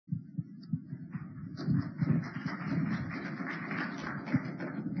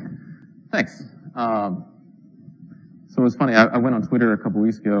Thanks. So it was funny, I went on Twitter a couple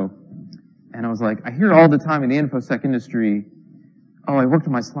weeks ago, and I was like, I hear all the time in the InfoSec industry, oh, I worked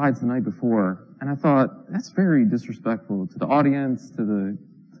on my slides the night before, and I thought, that's very disrespectful to the audience, to the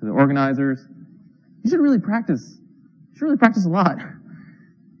organizers. You should really practice. You should really practice a lot.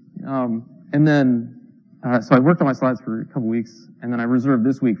 So I worked on my slides for a couple weeks, and then I reserved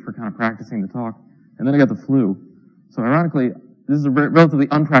this week for kind of practicing the talk, and then I got the flu. So ironically, this is a relatively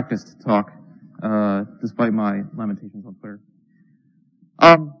unpracticed talk, despite my lamentations on Twitter.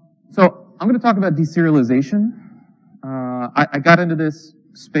 So I'm going to talk about deserialization. I got into this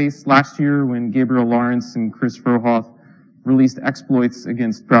space last year when Gabriel Lawrence and Chris Frohoff released exploits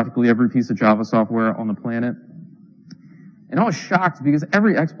against practically every piece of Java software on the planet. And I was shocked because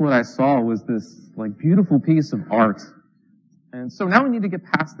every exploit I saw was this like beautiful piece of art. And so now we need to get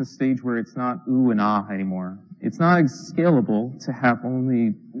past the stage where it's not ooh and ah anymore. It's not scalable to have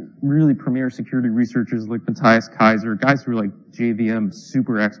only really premier security researchers like Matthias Kaiser, guys who are like JVM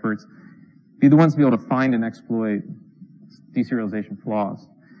super experts, be the ones to be able to find and exploit deserialization flaws.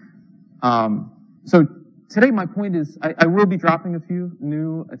 So today my point is I will be dropping a few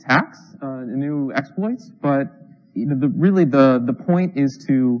new attacks, new exploits, but the point is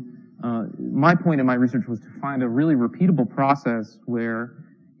to, my point in my research was to find a really repeatable process where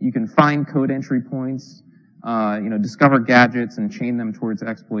you can find code entry points, discover gadgets and chain them towards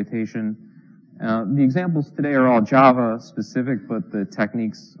exploitation. The examples today are all Java specific, but the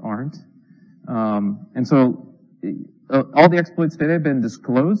techniques aren't. And so all the exploits today have been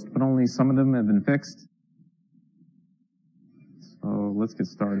disclosed, but only some of them have been fixed. So let's get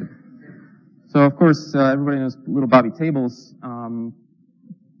started. So of course, everybody knows little Bobby Tables.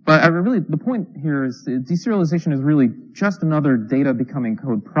 But the point here is deserialization is really just another data becoming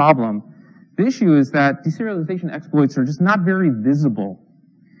code problem. The issue is that deserialization exploits are just not very visible.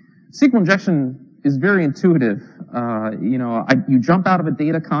 SQL injection is very intuitive. You jump out of a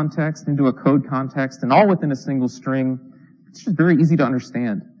data context into a code context and all within a single string. It's just very easy to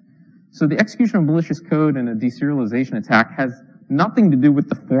understand. So the execution of malicious code in a deserialization attack has nothing to do with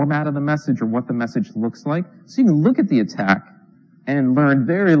the format of the message or what the message looks like. So you can look at the attack and learn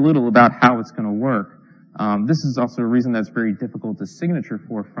very little about how it's going to work. This is also a reason that's very difficult to signature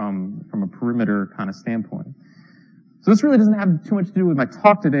for from a perimeter kind of standpoint. So this really doesn't have too much to do with my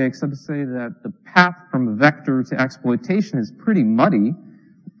talk today, except to say that the path from vector to exploitation is pretty muddy.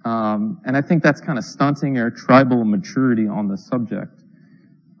 And I think that's kind of stunting our tribal maturity on the subject.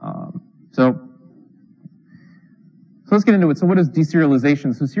 So let's get into it. So what is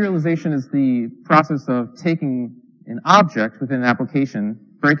deserialization? So serialization is the process of taking an object within an application,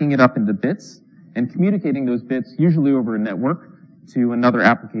 breaking it up into bits, and communicating those bits, usually over a network, to another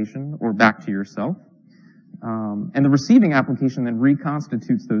application or back to yourself. And the receiving application then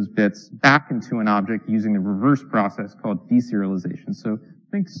reconstitutes those bits back into an object using the reverse process called deserialization. So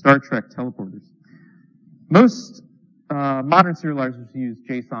think Star Trek teleporters. Most modern serializers use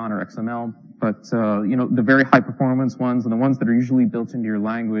JSON or XML, but the very high performance ones and the ones that are usually built into your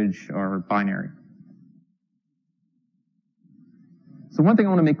language are binary. So one thing I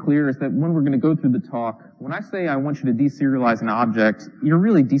want to make clear is that when we're going to go through the talk, when I say I want you to deserialize an object, you're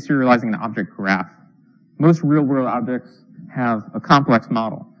really deserializing an object graph. Most real-world objects have a complex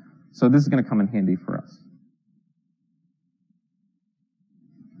model, so this is going to come in handy for us.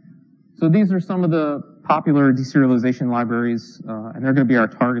 So these are some of the popular deserialization libraries, and they're going to be our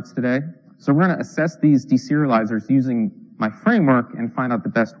targets today. So we're going to assess these deserializers using my framework and find out the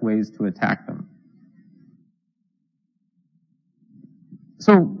best ways to attack them.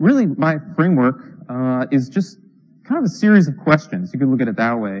 So really, my framework is just kind of a series of questions. You could look at it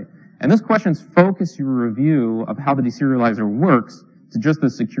that way. And those questions focus your review of how the deserializer works to just the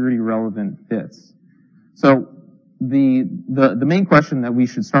security relevant bits. So the main question that we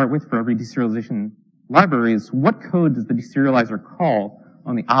should start with for every deserialization library is, what code does the deserializer call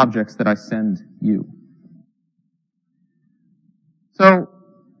on the objects that I send you? So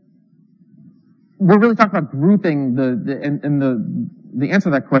we're really talking about grouping the answer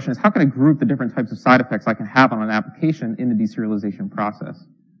to that question is, how can I group the different types of side effects I can have on an application in the deserialization process?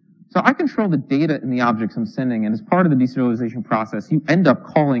 So I control the data in the objects I'm sending, and as part of the deserialization process, you end up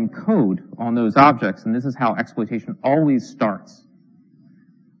calling code on those objects, and this is how exploitation always starts.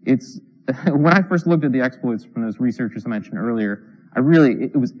 When I first looked at the exploits from those researchers I mentioned earlier,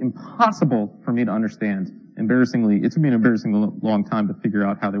 it was impossible for me to understand. Embarrassingly, it took me an embarrassingly long time to figure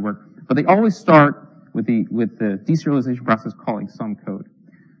out how they work. But they always start with the deserialization process calling some code.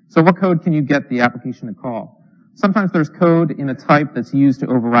 So what code can you get the application to call? Sometimes there's code in a type that's used to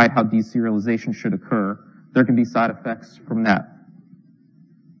override how deserialization should occur. There can be side effects from that.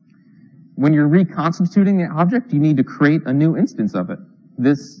 when you're reconstituting the object, you need to create a new instance of it.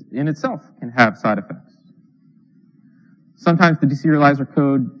 This in itself can have side effects. Sometimes the deserializer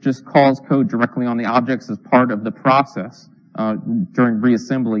code just calls code directly on the objects as part of the process during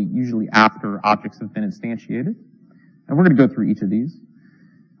reassembly, usually after objects have been instantiated. And we're going to go through each of these.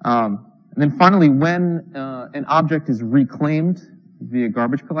 And then finally, when an object is reclaimed via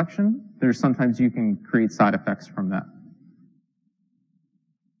garbage collection, there's sometimes you can create side effects from that.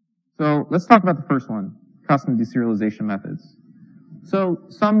 So let's talk about the first one, custom deserialization methods. So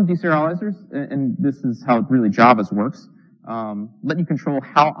some deserializers, and this is how really Java's works, let you control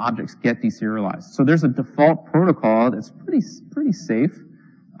how objects get deserialized. So there's a default protocol that's pretty safe,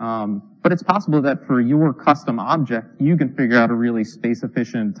 but it's possible that for your custom object, you can figure out a really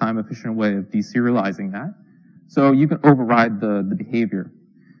space-efficient, time-efficient way of deserializing that. So you can override the behavior.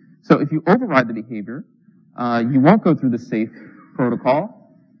 So if you override the behavior, you won't go through the safe protocol,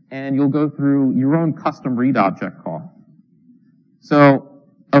 and you'll go through your own custom read object call. So,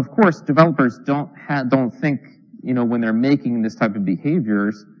 of course, developers don't think, when they're making this type of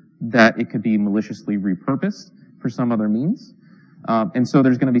behaviors, that it could be maliciously repurposed for some other means. And so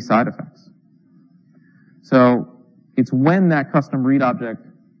there's going to be side effects. So it's when that custom read object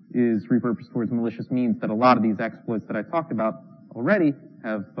is repurposed towards malicious means that a lot of these exploits that I talked about already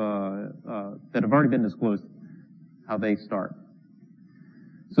have already been disclosed, how they start.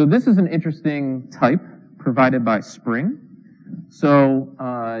 So this is an interesting type provided by Spring. So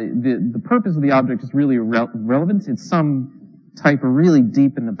the purpose of the object is really irrelevant. It's some type of really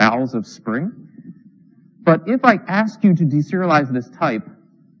deep in the bowels of Spring. But if I ask you to deserialize this type,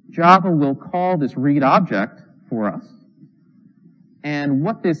 Java will call this read object for us. And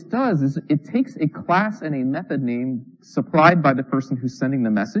what this does is it takes a class and a method name supplied by the person who's sending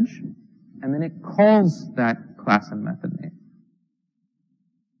the message, and then it calls that class and method name.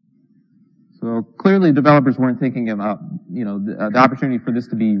 So clearly developers weren't thinking about, the opportunity for this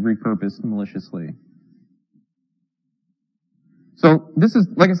to be repurposed maliciously. So this is,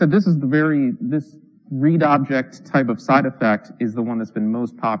 like I said, this read object type of side effect is the one that's been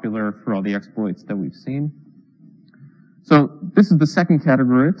most popular for all the exploits that we've seen. So this is the second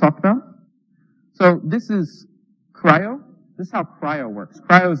category I talked about. So this is Cryo. This is how Cryo works.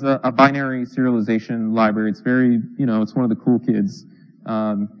 Cryo is a binary serialization library. It's very, it's one of the cool kids.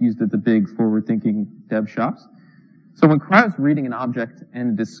 Used at the big forward-thinking dev shops. So when Cryo's reading an object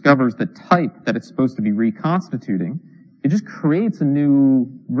and discovers the type that it's supposed to be reconstituting, it just creates a new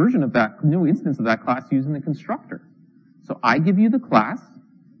version of that, new instance of that class using the constructor. So I give you the class,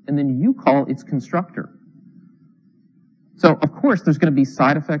 and then you call its constructor. So of course there's going to be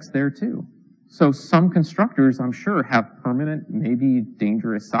side effects there too. So some constructors, I'm sure, have permanent, maybe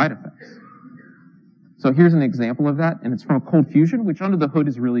dangerous side effects. So here's an example of that, and it's from Cold Fusion, which under the hood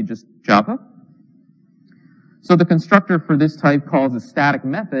is really just Java. So the constructor for this type calls a static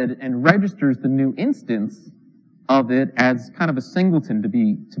method and registers the new instance of it as kind of a singleton to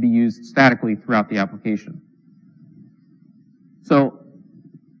be used statically throughout the application. So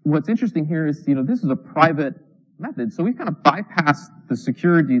what's interesting here is, this is a private method, so we've kind of bypassed the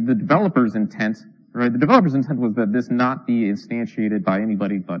security, the developer's intent. Right, the developer's intent was that this not be instantiated by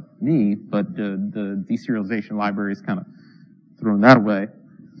anybody but me, but the deserialization library is kind of thrown that away.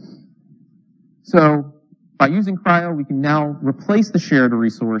 So by using Cryo, we can now replace the shared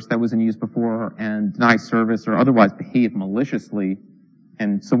resource that was in use before and deny service or otherwise behave maliciously.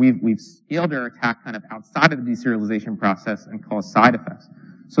 And so we've scaled our attack kind of outside of the deserialization process and cause side effects.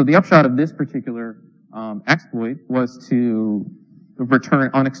 So the upshot of this particular exploit was to return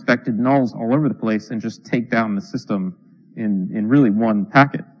unexpected nulls all over the place and just take down the system in really one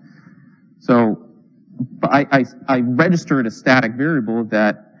packet. So I registered a static variable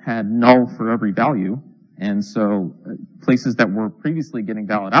that had null for every value, and so places that were previously getting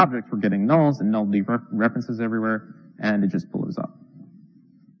valid objects were getting nulls and null references everywhere, and it just blows up.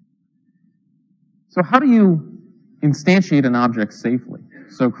 So how do you instantiate an object safely?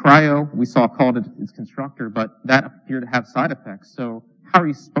 So Cryo, we saw called it its constructor, but that appeared to have side effects. So how are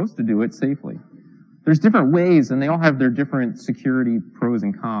you supposed to do it safely? There's different ways, and they all have their different security pros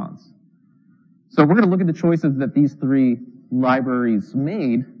and cons. So we're going to look at the choices that these three libraries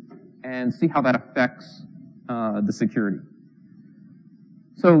made and see how that affects the security.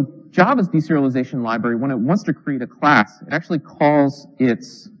 So Java's deserialization library, when it wants to create a class, it actually calls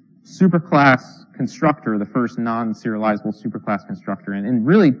its superclass constructor, the first non-serializable superclass constructor. And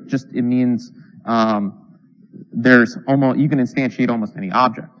really just, it means, you can instantiate almost any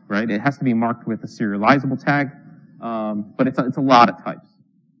object, right? It has to be marked with a serializable tag, but it's a lot of types.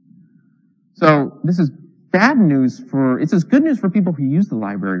 So this is bad news it's good news for people who use the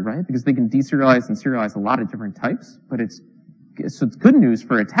library, right? Because they can deserialize and serialize a lot of different types, but it's good news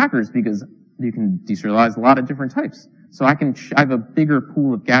for attackers because you can deserialize a lot of different types. So I have a bigger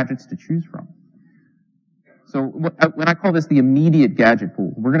pool of gadgets to choose from. So when I call this the immediate gadget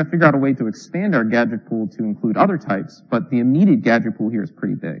pool, we're going to figure out a way to expand our gadget pool to include other types, but the immediate gadget pool here is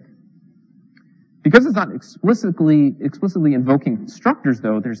pretty big. Because it's not explicitly invoking constructors,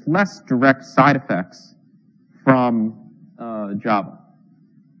 though, there's less direct side effects from Java.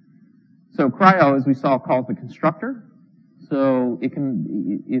 So cryo, as we saw, calls the constructor. So it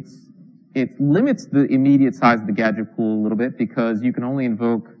limits the immediate size of the gadget pool a little bit because you can only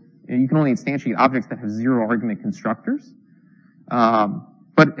instantiate objects that have zero argument constructors.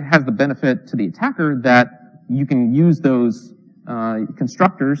 But it has the benefit to the attacker that you can use those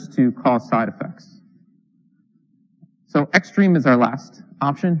constructors to cause side effects. So Xstream is our last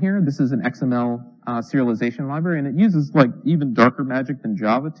option here. This is an XML serialization library, and it uses like even darker magic than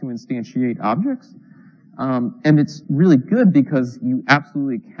Java to instantiate objects. And it's really good because you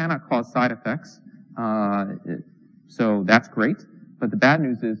absolutely cannot cause side effects. So that's great. But the bad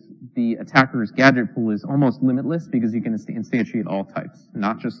news is the attacker's gadget pool is almost limitless because you can instantiate all types,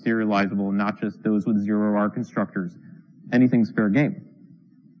 not just serializable, not just those with zero R constructors. Anything's fair game.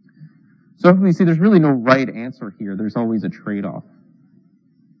 So hopefully you see there's really no right answer here. There's always a trade-off.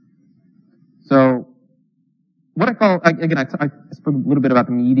 So what I call, again, I spoke a little bit about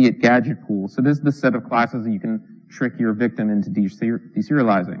the immediate gadget pool. So this is the set of classes that you can trick your victim into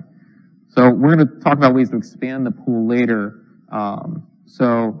deserializing. So we're going to talk about ways to expand the pool later.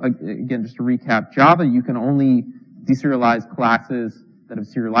 So again, just to recap, Java, you can only deserialize classes that have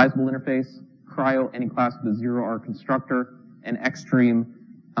serializable interface, cryo, any class with a zero R constructor, and Xstream,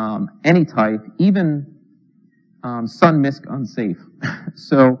 any type, even sun, misc, unsafe.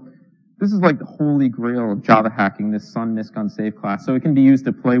 So this is like the holy grail of Java hacking, this sun, misc, unsafe class. So it can be used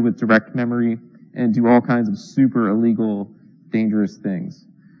to play with direct memory and do all kinds of super illegal, dangerous things.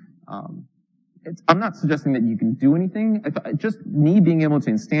 I'm not suggesting that you can do anything. Just me being able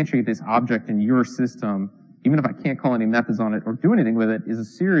to instantiate this object in your system, even if I can't call any methods on it or do anything with it, is a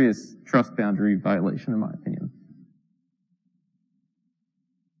serious trust boundary violation, in my opinion.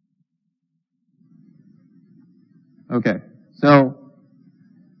 Okay, so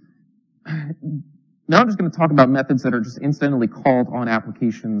now I'm just going to talk about methods that are just incidentally called on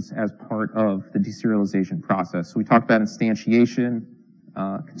applications as part of the deserialization process. So we talked about instantiation,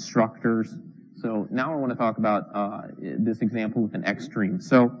 constructors. So now I want to talk about this example with an Xstream.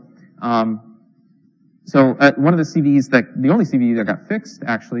 So one of the CVEs the only CVE that got fixed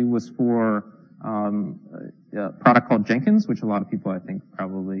actually was for a product called Jenkins, which a lot of people I think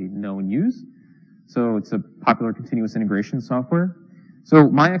probably know and use. So it's a popular continuous integration software. So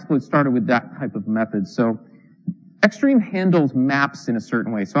my exploit started with that type of method. So Xstream handles maps in a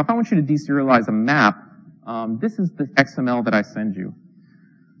certain way. So if I want you to deserialize a map, this is the XML that I send you.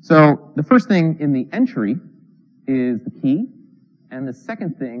 So the first thing in the entry is the key, and the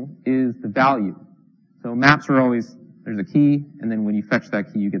second thing is the value. So maps are always, there's a key, and then when you fetch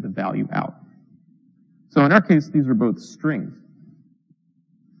that key, you get the value out. So in our case, these are both strings.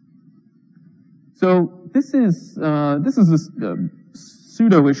 So this is this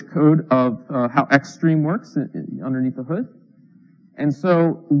pseudo-ish code of how Xstream works underneath the hood. And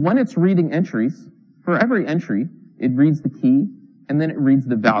so when it's reading entries, for every entry, it reads the key, and then it reads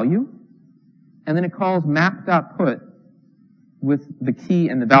the value, and then it calls map.put with the key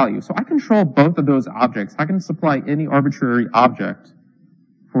and the value. So I control both of those objects. I can supply any arbitrary object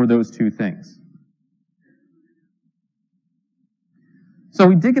for those two things. So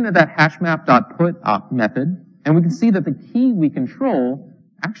we dig into that hashmap.put method, and we can see that the key we control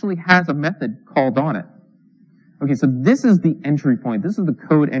actually has a method called on it. Okay, so this is the entry point. This is the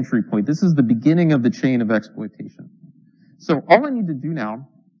code entry point. This is the beginning of the chain of exploitation. So all I need to do now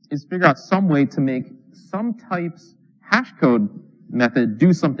is figure out some way to make some type's hashcode method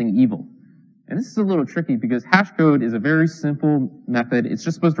do something evil. And this is a little tricky because hashcode is a very simple method. It's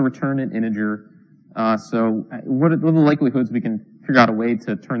just supposed to return an integer. So what are the likelihoods we can figure out a way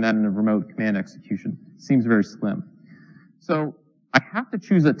to turn that into remote command execution? Seems very slim. So I have to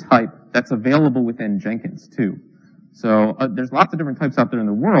choose a type that's available within Jenkins too. So there's lots of different types out there in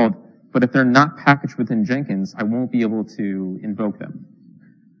the world, but if they're not packaged within Jenkins, I won't be able to invoke them.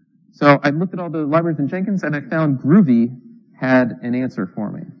 So I looked at all the libraries in Jenkins, and I found Groovy had an answer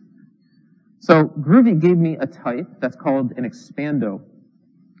for me. So Groovy gave me a type that's called an expando.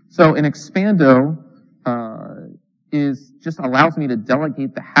 So an expando just allows me to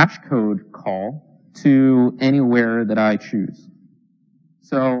delegate the hash code call to anywhere that I choose.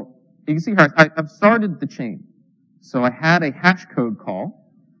 So you can see here, I've started the chain. So I had a hash code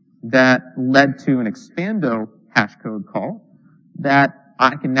call that led to an expando hash code call that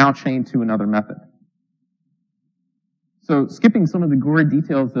I can now chain to another method. So skipping some of the gory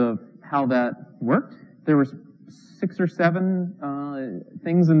details of how that worked, there were 6 or 7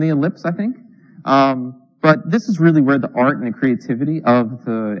 things in the ellipse, I think. But this is really where the art and the creativity of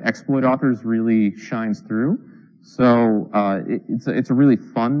the exploit authors really shines through. So it's a really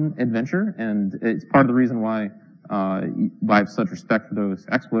fun adventure, and it's part of the reason why I have such respect for those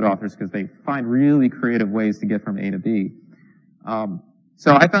exploit authors, because they find really creative ways to get from A to B.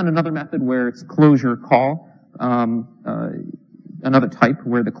 So I found another method where it's closure call, another type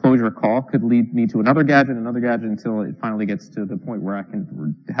where the closure call could lead me to another gadget until it finally gets to the point where I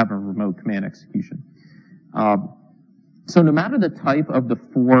can have a remote command execution. So no matter the type of the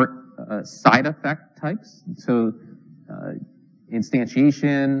 4 side effect types, so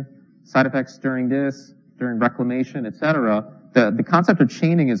instantiation, side effects during this, during reclamation, etc., the concept of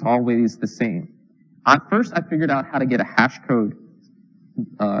chaining is always the same. At first, I figured out how to get a hash code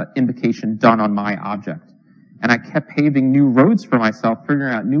invocation done on my object. And I kept paving new roads for myself,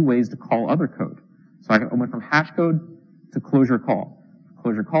 figuring out new ways to call other code. So I went from hash code to closure call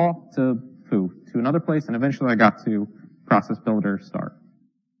to foo, to another place, and eventually I got to process builder start.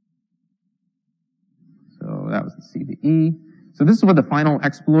 So that was the CVE. So this is what the final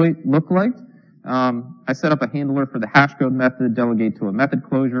exploit looked like. I set up a handler for the hash code method, delegate to a method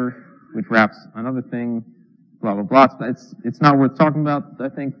closure, which wraps another thing, blah, blah, blah. It's not worth talking about. I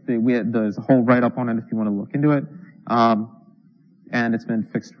think there's a whole write-up on it if you want to look into it. And it's been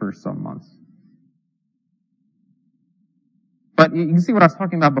fixed for some months. But you can see what I was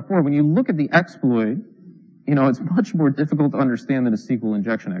talking about before. When you look at the exploit, it's much more difficult to understand than a SQL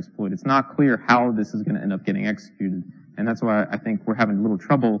injection exploit. It's not clear how this is going to end up getting executed. And that's why I think we're having a little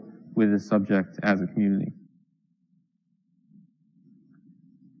trouble with this subject as a community.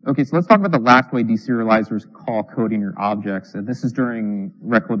 Okay, so let's talk about the last way deserializers call code in your objects, and this is during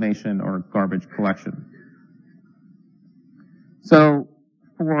reclamation or garbage collection. So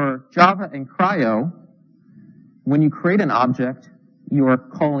for Java and Cryo, when you create an object, you are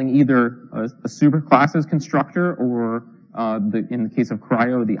calling either a superclasses constructor or, in the case of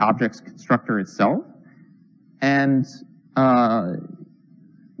Cryo, the object's constructor itself. And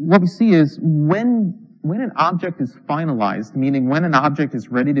what we see is when an object is finalized, meaning when an object is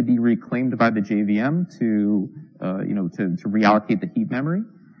ready to be reclaimed by the JVM to reallocate the heap memory,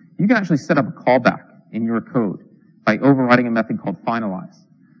 you can actually set up a callback in your code by overriding a method called finalize.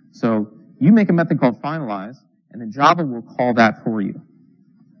 So you make a method called finalize, and then Java will call that for you,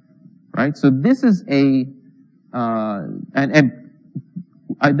 right? So this is there's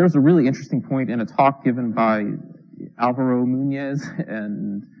a really interesting point in a talk given by Alvaro Muñez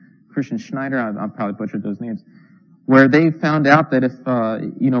and Christian Schneider, I probably butchered those names, where they found out that if,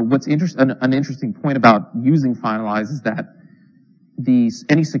 what's an interesting point about using finalize is that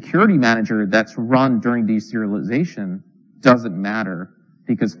any security manager that's run during deserialization doesn't matter,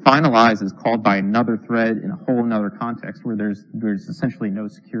 because finalize is called by another thread in a whole another context where there's essentially no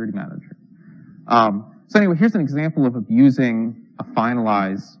security manager. So anyway, here's an example of abusing a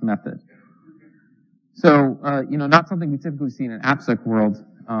finalize method. So, not something we typically see in an AppSec world,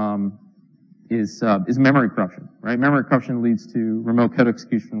 is memory corruption, right? Memory corruption leads to remote code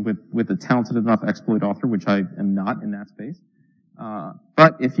execution with a talented enough exploit author, which I am not in that space.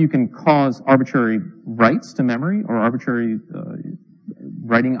 But if you can cause arbitrary writes to memory or arbitrary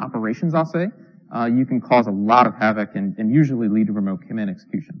writing operations, I'll say, you can cause a lot of havoc and usually lead to remote command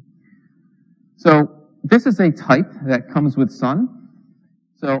execution. So this is a type that comes with Sun.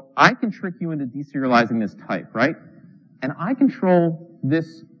 So I can trick you into deserializing this type, right? And I control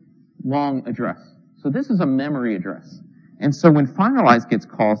this long address. So this is a memory address. And so when finalize gets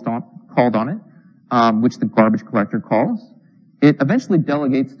called on it, which the garbage collector calls, it eventually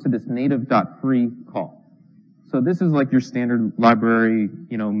delegates to this native.free call. So this is like your standard library,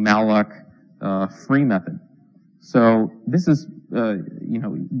 malloc free method. So this is,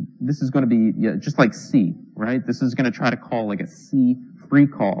 this is going to be just like C, right? This is going to try to call like a C free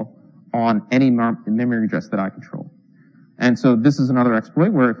call on any memory address that I control. And so this is another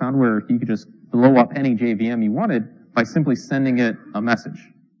exploit where I found where you could just blow up any JVM you wanted by simply sending it a message,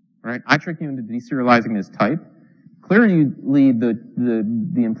 right? I trick you into deserializing this type. Clearly,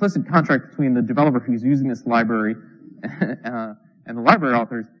 the implicit contract between the developer who's using this library and the library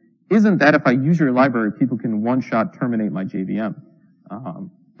authors isn't that if I use your library, people can one-shot terminate my JVM.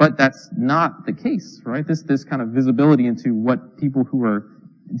 But that's not the case, right? This kind of visibility into what people who are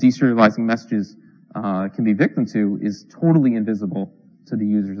deserializing messages can be victim to is totally invisible to the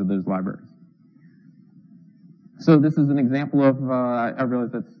users of those libraries. So this is an example of, I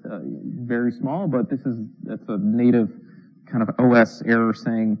realize that's very small, but that's a native kind of OS error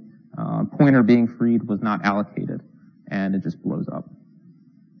saying pointer being freed was not allocated, and it just blows up.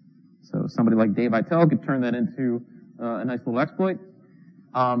 So somebody like Dave Itel could turn that into a nice little exploit.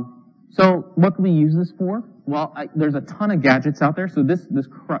 So what can we use this for? Well, there's a ton of gadgets out there. So this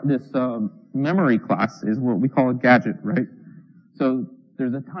memory class is what we call a gadget, right? So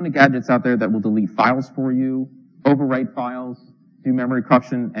there's a ton of gadgets out there that will delete files for you, overwrite files, do memory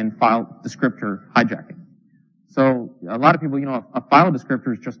corruption, and file descriptor hijacking. So a lot of people, a file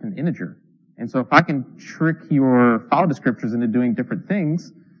descriptor is just an integer. And so if I can trick your file descriptors into doing different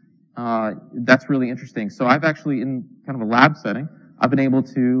things, that's really interesting. So I've actually, in kind of a lab setting, I've been able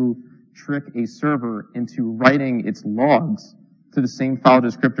to trick a server into writing its logs to the same file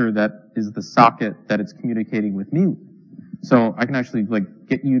descriptor that is the socket that it's communicating with me. So I can actually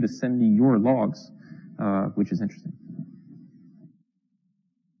get you to send me your logs, which is interesting.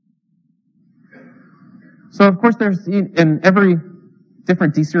 So of course there's, in every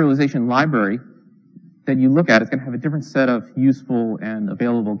different deserialization library that you look at, it's going to have a different set of useful and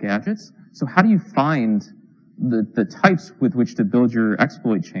available gadgets. So how do you find the types with which to build your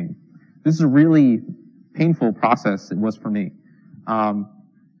exploit chain? This is a really painful process, it was for me.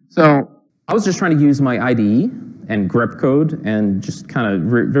 So I was just trying to use my IDE and grep code and just kind of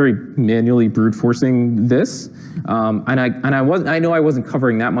very manually brute forcing this. I know I wasn't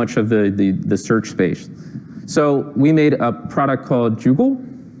covering that much of the search space. So we made a product called Jugal.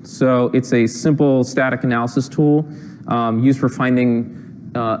 So it's a simple static analysis tool used for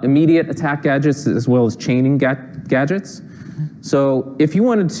finding immediate attack gadgets as well as chaining gadgets. So if you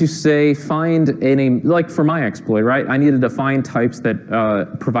wanted to say find any, like for my exploit, right? I needed to find types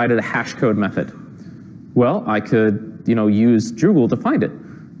that provided a hash code method. Well, I could, use Jugal to find it.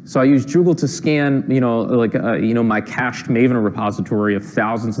 So I used Jugal to scan, my cached Maven repository of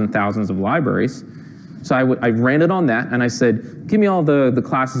thousands and thousands of libraries. So I ran it on that, and I said, give me all the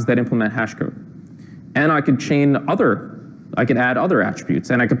classes that implement hash code. And I could I could add other attributes,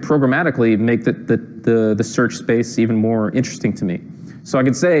 and I could programmatically make the search space even more interesting to me. So I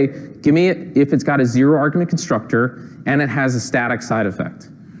could say, give me it if it's got a zero argument constructor and it has a static side effect,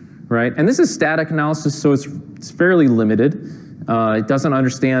 right? And this is static analysis, so it's fairly limited. It doesn't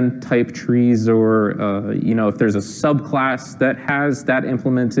understand type trees or, if there's a subclass that has that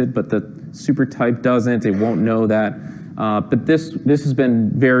implemented, but the super type doesn't, it won't know that. But this has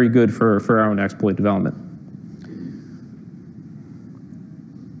been very good for our own exploit development.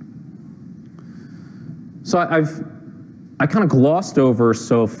 So I kind of glossed over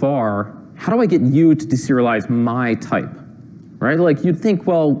so far, how do I get you to deserialize my type, right? Like you'd think,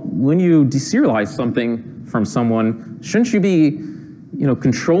 well, when you deserialize something from someone, shouldn't you be,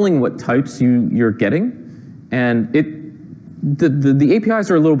 controlling what types you're getting? And the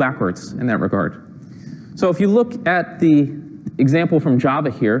APIs are a little backwards in that regard. So if you look at the example from Java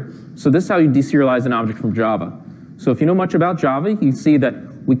here, so this is how you deserialize an object from Java. So if you know much about Java, you see that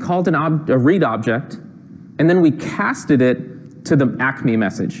we called a read object, and then we casted it to the Acme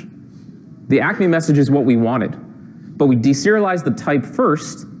message. The Acme message is what we wanted, but we deserialized the type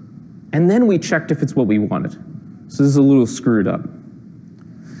first, and then we checked if it's what we wanted. So this is a little screwed up.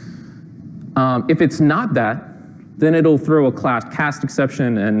 If it's not that, then it'll throw a class cast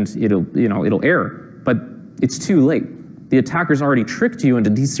exception and it'll error, but it's too late. The attacker's already tricked you into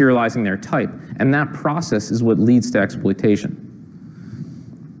deserializing their type, and that process is what leads to exploitation.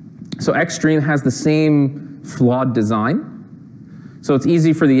 So Xstream has the same flawed design. So it's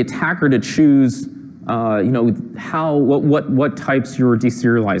easy for the attacker to choose, what types you're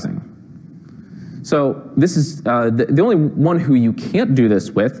deserializing. So this is the only one who you can't do this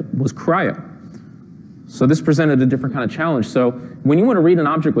with was cryo. So this presented a different kind of challenge. So when you want to read an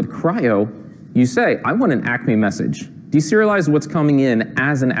object with cryo, you say, I want an Acme message. Deserialize what's coming in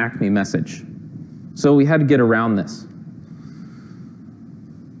as an Acme message. So we had to get around this.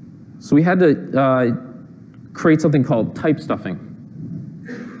 So we had to create something called type stuffing.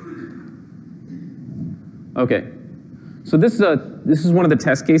 Okay, so this is one of the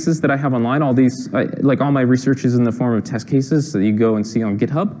test cases that I have online. All these, all my research is in the form of test cases that you go and see on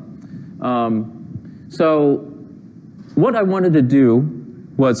GitHub. So what I wanted to do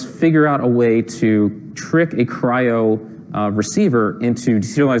was figure out a way to trick a cryo receiver into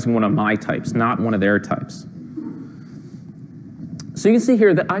deserializing one of my types, not one of their types. So you can see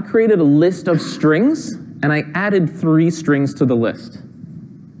here that I created a list of strings, and I added 3 strings to the list: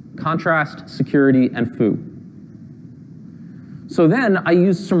 contrast, security, and foo. So then I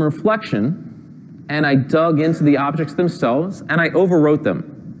used some reflection, and I dug into the objects themselves, and I overwrote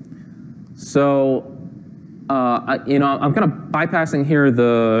them. So, I'm kind of bypassing here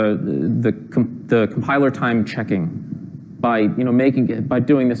the compiler time checking by by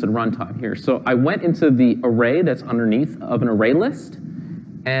doing this at runtime here. So I went into the array that's underneath of an array list,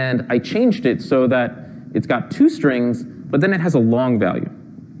 and I changed it so that it's got 2 strings, but then it has a long value.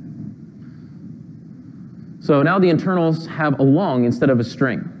 So now the internals have a long instead of a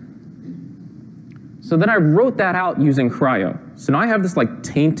string. So then I wrote that out using cryo. So now I have this like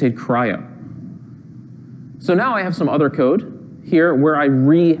tainted cryo. So now I have some other code here where I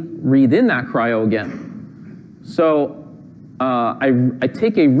read in that cryo again. So I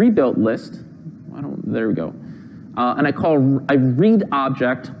take a rebuilt list. There we go. And I read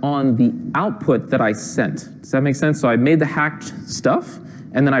object on the output that I sent. Does that make sense? So I made the hacked stuff,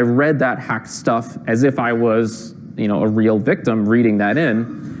 and then I read that hacked stuff as if I was, a real victim reading that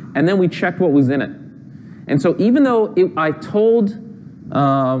in, and then we checked what was in it. And so even though I told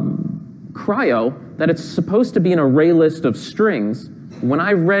cryo that it's supposed to be an array list of strings, when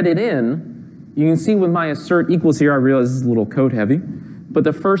I read it in, you can see with my assert equals here, I realize this is a little code heavy, but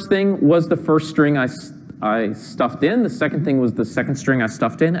the first thing was the first string I stuffed in, the second thing was the second string I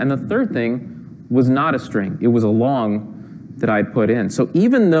stuffed in, and the third thing was not a string. It was a long that I put in. So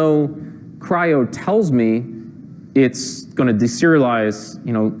even though cryo tells me it's going to deserialize,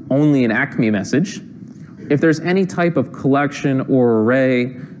 only an Acme message, if there's any type of collection or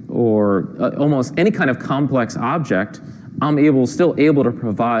array or almost any kind of complex object, I'm still able to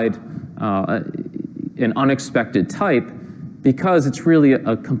provide an unexpected type because it's really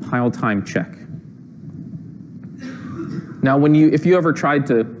a compile time check. Now, if you ever tried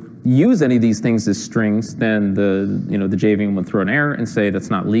to use any of these things as strings, then the JVM would throw an error and say that's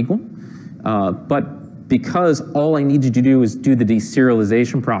not legal. But because all I need you to do is do the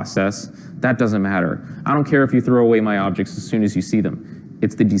deserialization process, that doesn't matter. I don't care if you throw away my objects as soon as you see them.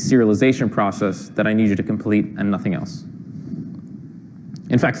 It's the deserialization process that I need you to complete and nothing else.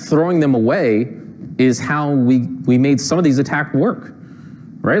 In fact, throwing them away is how we made some of these attacks work,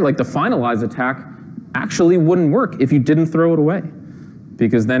 right? Like the finalize attack actually wouldn't work if you didn't throw it away,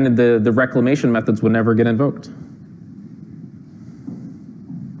 because then the reclamation methods would never get invoked.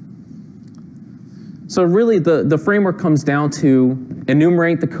 So really the framework comes down to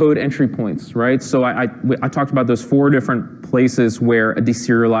enumerate the code entry points, right? So I talked about those 4 different places where a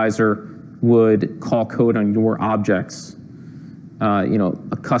deserializer would call code on your objects.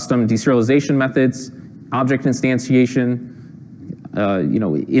 A custom deserialization methods, object instantiation,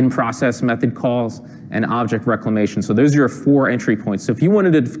 in-process method calls, and object reclamation. So those are your 4 entry points. So if you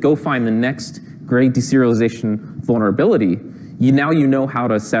wanted to go find the next great deserialization vulnerability, now you know how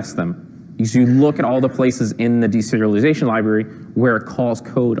to assess them. You look at all the places in the deserialization library where it calls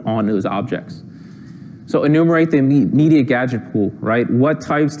code on those objects. So enumerate the media gadget pool, right? What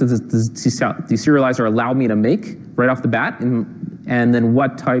types does deserializer allow me to make right off the bat? And then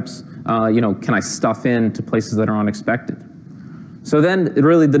what types can I stuff in to places that are unexpected? So then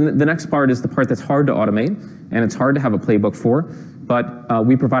really the next part is the part that's hard to automate, and it's hard to have a playbook for, but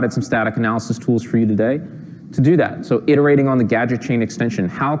we provided some static analysis tools for you today to do that. So iterating on the gadget chain extension,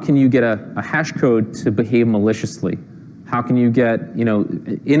 how can you get a hash code to behave maliciously? How can you get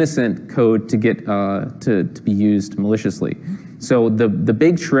innocent code to get to be used maliciously? So the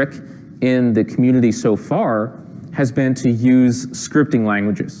big trick in the community so far has been to use scripting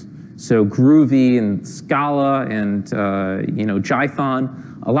languages. So Groovy and Scala and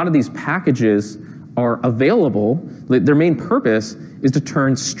Jython, a lot of these packages are available. Their main purpose is to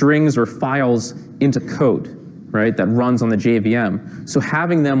turn strings or files into code, right, that runs on the JVM. So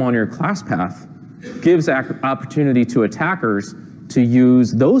having them on your class path gives opportunity to attackers to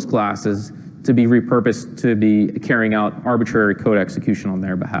use those classes to be repurposed to be carrying out arbitrary code execution on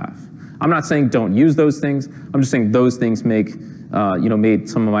their behalf. I'm not saying don't use those things. I'm just saying those things made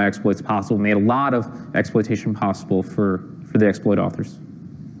some of my exploits possible, made a lot of exploitation possible for the exploit authors.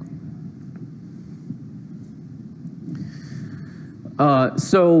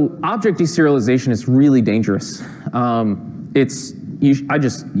 So object deserialization is really dangerous. You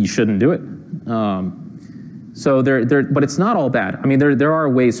shouldn't do it. But it's not all bad. I mean, there are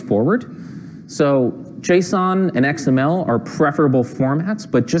ways forward. So JSON and XML are preferable formats,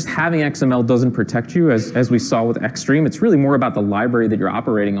 but just having XML doesn't protect you, as we saw with Xstream. It's really more about the library that you're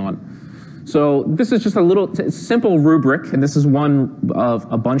operating on. So this is just a little simple rubric, and this is one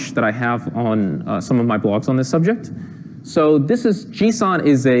of a bunch that I have on some of my blogs on this subject. So this is JSON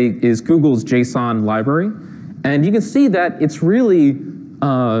is Google's JSON library, and you can see that it's really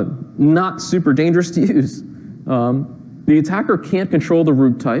not super dangerous to use. The attacker can't control the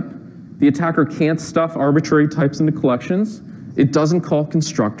root type. The attacker can't stuff arbitrary types into collections. It doesn't call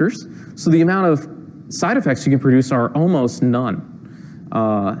constructors. So the amount of side effects you can produce are almost none.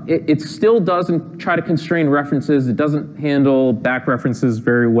 It still doesn't try to constrain references. It doesn't handle back references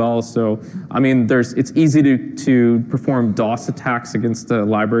very well. So, I mean, it's easy to perform DOS attacks against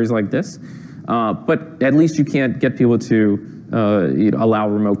libraries like this. But at least you can't get people to allow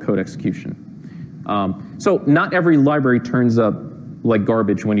remote code execution. So not every library turns up like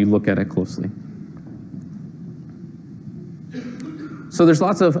garbage when you look at it closely. So there's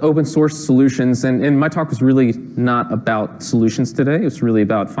lots of open source solutions, and my talk was really not about solutions today. It's really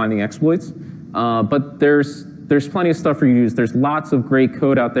about finding exploits. But there's plenty of stuff for you to use. There's lots of great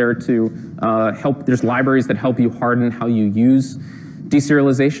code out there to help. There's libraries that help you harden how you use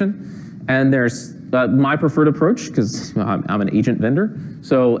deserialization. And there's my preferred approach, because I'm an agent vendor.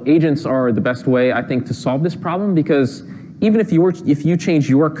 So agents are the best way, I think, to solve this problem, because even if you change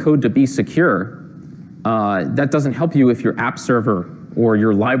your code to be secure, that doesn't help you if your app server or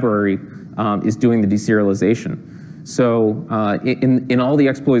your library is doing the deserialization. So in all the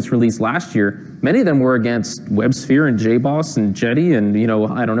exploits released last year, many of them were against WebSphere and JBoss and Jetty and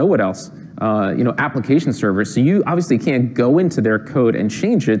I don't know what else, application servers. So you obviously can't go into their code and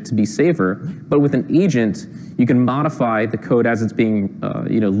change it to be safer. But with an agent, you can modify the code as it's being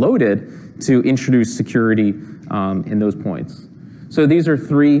loaded to introduce security in those points. So these are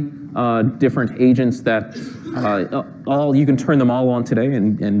three different agents that you can turn them all on today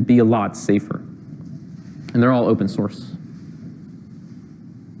and be a lot safer. And they're all open source.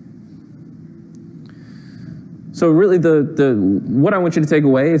 So really what I want you to take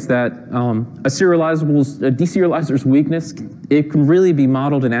away is that a deserializer's weakness, it can really be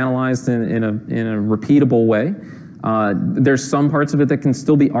modeled and analyzed in a repeatable way. There's some parts of it that can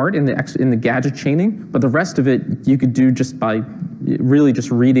still be art in the gadget chaining, but the rest of it you could do just by really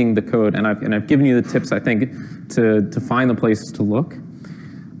just reading the code. And I've given you the tips, I think, to find the places to look.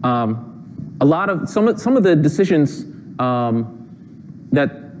 Some of the decisions that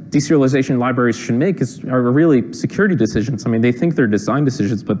deserialization libraries should make are really security decisions. I mean, they think they're design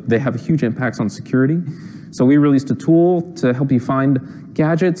decisions, but they have huge impacts on security. So we released a tool to help you find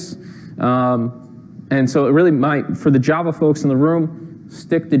gadgets. And so it really for the Java folks in the room,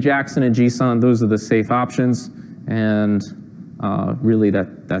 stick to Jackson and JSON. Those are the safe options. And really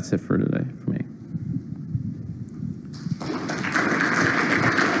that's it for today for me.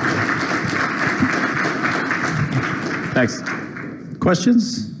 Thanks.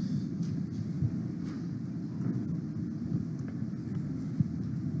 Questions?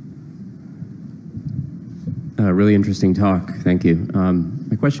 Really interesting talk. Thank you.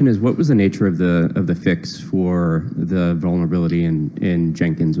 My question is, what was the nature of the fix for the vulnerability in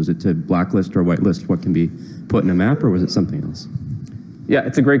Jenkins? Was it to blacklist or whitelist what can be put in a map, or was it something else? Yeah,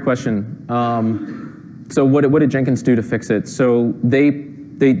 it's a great question. So what did Jenkins do to fix it? So they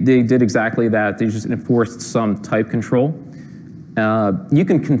did exactly that. They just enforced some type control. You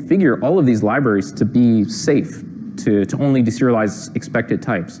can configure all of these libraries to be safe, to only deserialize expected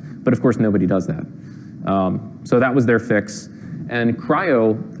types. But of course, nobody does that. So that was their fix. And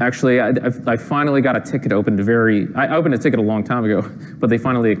Cryo, actually, I finally got a ticket opened I opened a ticket a long time ago, but they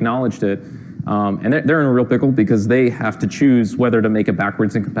finally acknowledged it. And they're in a real pickle because they have to choose whether to make a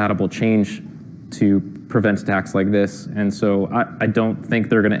backwards incompatible change to prevent attacks like this. And so I don't think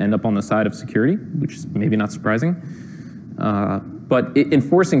they're going to end up on the side of security, which is maybe not surprising. But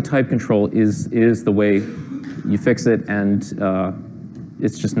enforcing type control is the way you fix it, and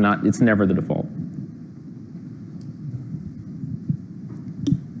it's never the default.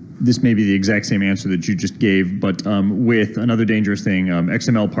 This may be the exact same answer that you just gave, but with another dangerous thing,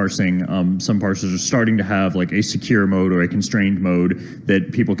 XML parsing, some parsers are starting to have like a secure mode or a constrained mode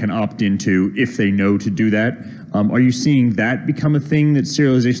that people can opt into if they know to do that. Are you seeing that become a thing that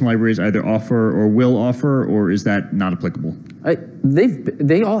serialization libraries either offer or will offer, or is that not applicable?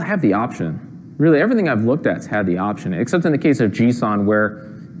 They all have the option. Really, everything I've looked at's had the option, except in the case of JSON, where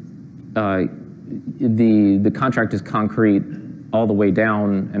the contract is concrete all the way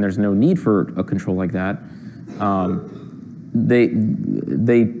down, and there's no need for a control like that. They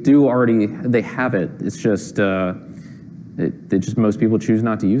have it. It's just most people choose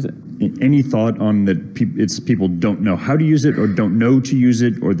not to use it. Any thought on that? People don't know how to use it, or don't know to use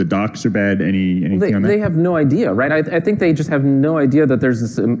it, or the docs are bad. Anything on that? They have no idea, right? I think they just have no idea that there's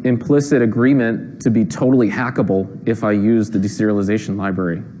this implicit agreement to be totally hackable if I use the deserialization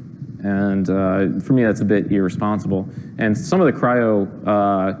library. And for me, that's a bit irresponsible. And some of the Cryo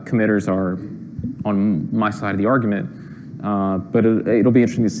committers are on my side of the argument, but it'll be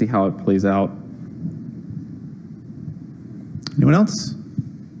interesting to see how it plays out. Anyone else?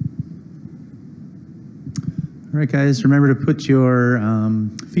 All right, guys, remember to put your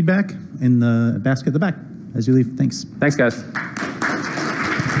feedback in the basket at the back as you leave. Thanks. Thanks, guys.